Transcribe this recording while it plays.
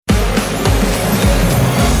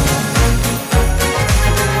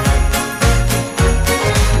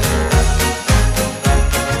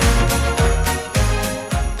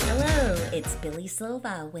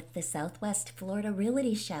with the Southwest Florida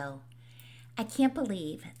Realty Show. I can't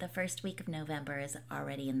believe the first week of November is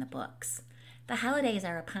already in the books. The holidays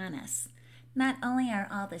are upon us. Not only are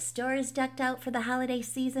all the stores decked out for the holiday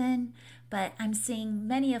season, but I'm seeing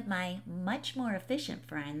many of my much more efficient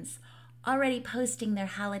friends already posting their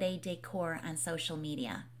holiday decor on social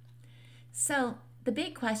media. So, the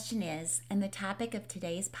big question is, and the topic of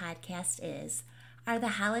today's podcast is, are the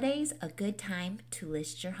holidays a good time to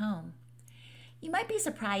list your home? You might be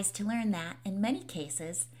surprised to learn that, in many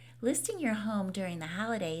cases, listing your home during the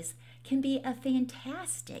holidays can be a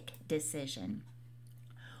fantastic decision.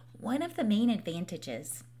 One of the main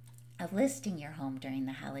advantages of listing your home during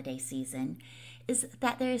the holiday season is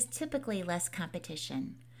that there is typically less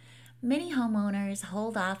competition. Many homeowners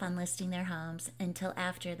hold off on listing their homes until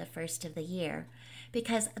after the first of the year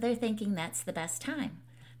because they're thinking that's the best time.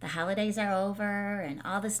 The holidays are over and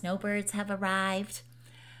all the snowbirds have arrived.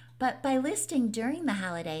 But by listing during the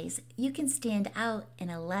holidays, you can stand out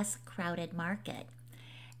in a less crowded market.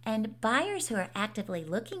 And buyers who are actively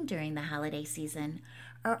looking during the holiday season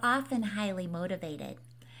are often highly motivated.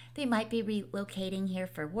 They might be relocating here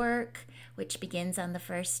for work, which begins on the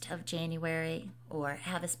 1st of January, or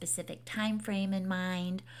have a specific time frame in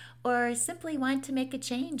mind, or simply want to make a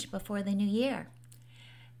change before the new year.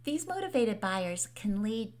 These motivated buyers can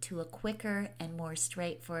lead to a quicker and more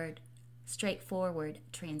straightforward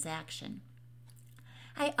transaction.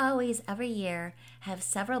 I always, every year, have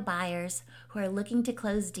several buyers who are looking to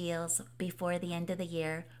close deals before the end of the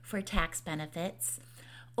year for tax benefits,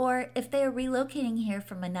 or if they are relocating here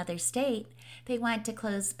from another state, they want to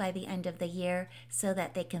close by the end of the year so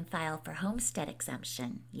that they can file for homestead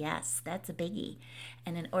exemption. Yes, that's a biggie.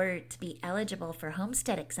 And in order to be eligible for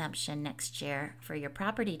homestead exemption next year for your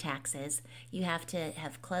property taxes, you have to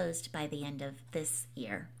have closed by the end of this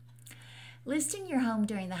year. Listing your home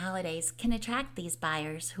during the holidays can attract these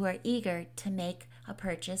buyers who are eager to make a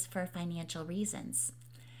purchase for financial reasons.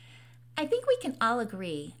 I think we can all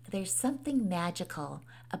agree there's something magical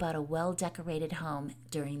about a well-decorated home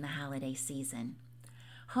during the holiday season.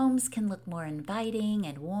 Homes can look more inviting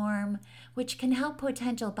and warm, which can help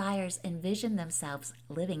potential buyers envision themselves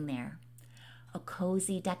living there. A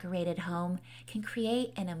cozy, decorated home can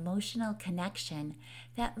create an emotional connection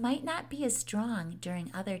that might not be as strong during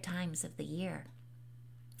other times of the year.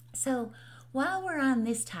 So, while we're on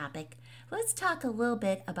this topic, let's talk a little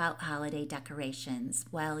bit about holiday decorations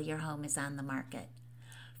while your home is on the market.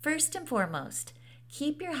 First and foremost,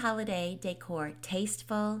 keep your holiday decor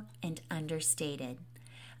tasteful and understated.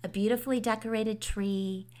 A beautifully decorated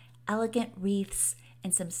tree, elegant wreaths,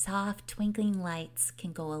 and some soft twinkling lights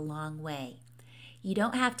can go a long way. You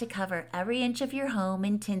don't have to cover every inch of your home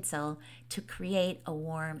in tinsel to create a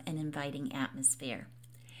warm and inviting atmosphere.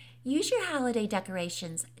 Use your holiday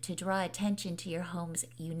decorations to draw attention to your home's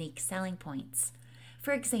unique selling points.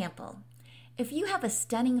 For example, if you have a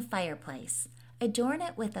stunning fireplace, adorn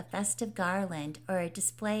it with a festive garland or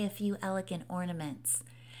display a few elegant ornaments.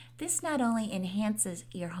 This not only enhances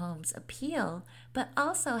your home's appeal, but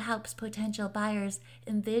also helps potential buyers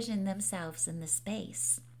envision themselves in the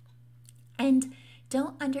space. And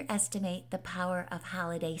don't underestimate the power of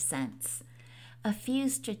holiday scents. A few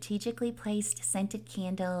strategically placed scented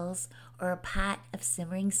candles or a pot of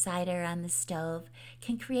simmering cider on the stove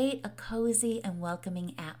can create a cozy and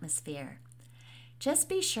welcoming atmosphere. Just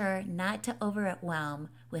be sure not to overwhelm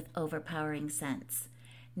with overpowering scents.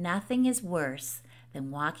 Nothing is worse than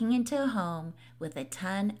walking into a home with a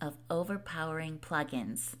ton of overpowering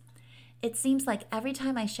plugins. It seems like every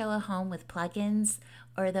time I show a home with plugins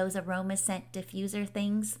or those aroma scent diffuser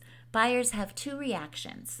things, buyers have two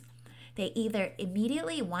reactions. They either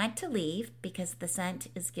immediately want to leave because the scent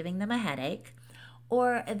is giving them a headache,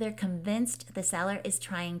 or they're convinced the seller is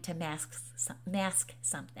trying to mask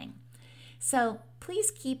something. So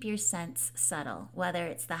please keep your scents subtle, whether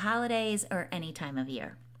it's the holidays or any time of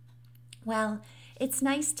year. While it's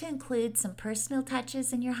nice to include some personal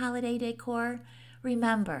touches in your holiday decor,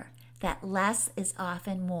 remember that less is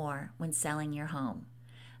often more when selling your home.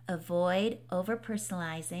 Avoid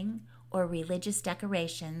over-personalizing or religious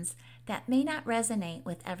decorations that may not resonate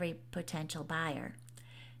with every potential buyer.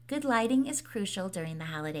 Good lighting is crucial during the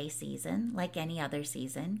holiday season, like any other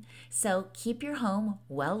season, so keep your home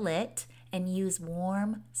well lit and use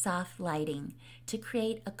warm, soft lighting to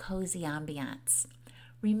create a cozy ambiance.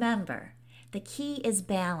 Remember, the key is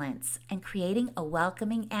balance and creating a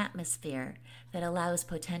welcoming atmosphere that allows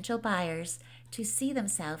potential buyers to see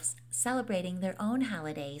themselves celebrating their own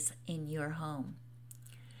holidays in your home.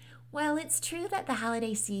 While it's true that the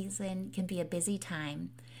holiday season can be a busy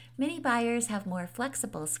time, many buyers have more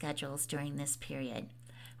flexible schedules during this period.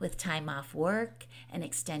 With time off work and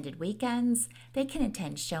extended weekends, they can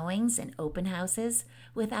attend showings and open houses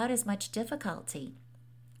without as much difficulty.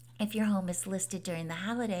 If your home is listed during the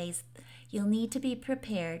holidays, you'll need to be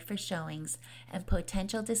prepared for showings and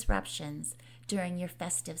potential disruptions during your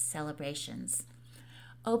festive celebrations.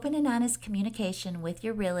 Open and honest communication with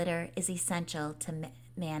your realtor is essential to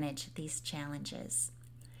manage these challenges.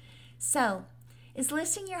 So, is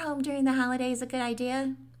listing your home during the holidays a good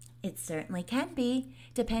idea? It certainly can be,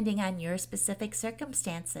 depending on your specific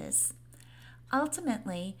circumstances.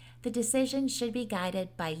 Ultimately, the decision should be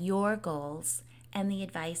guided by your goals and the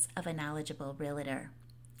advice of a knowledgeable realtor.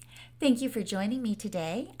 Thank you for joining me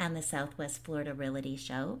today on the Southwest Florida Realty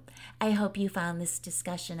Show. I hope you found this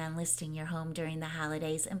discussion on listing your home during the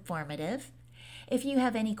holidays informative. If you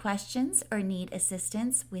have any questions or need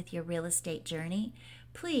assistance with your real estate journey,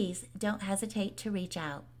 please don't hesitate to reach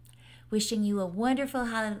out. Wishing you a wonderful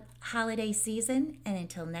holiday season, and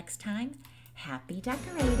until next time, happy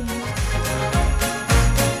decorating.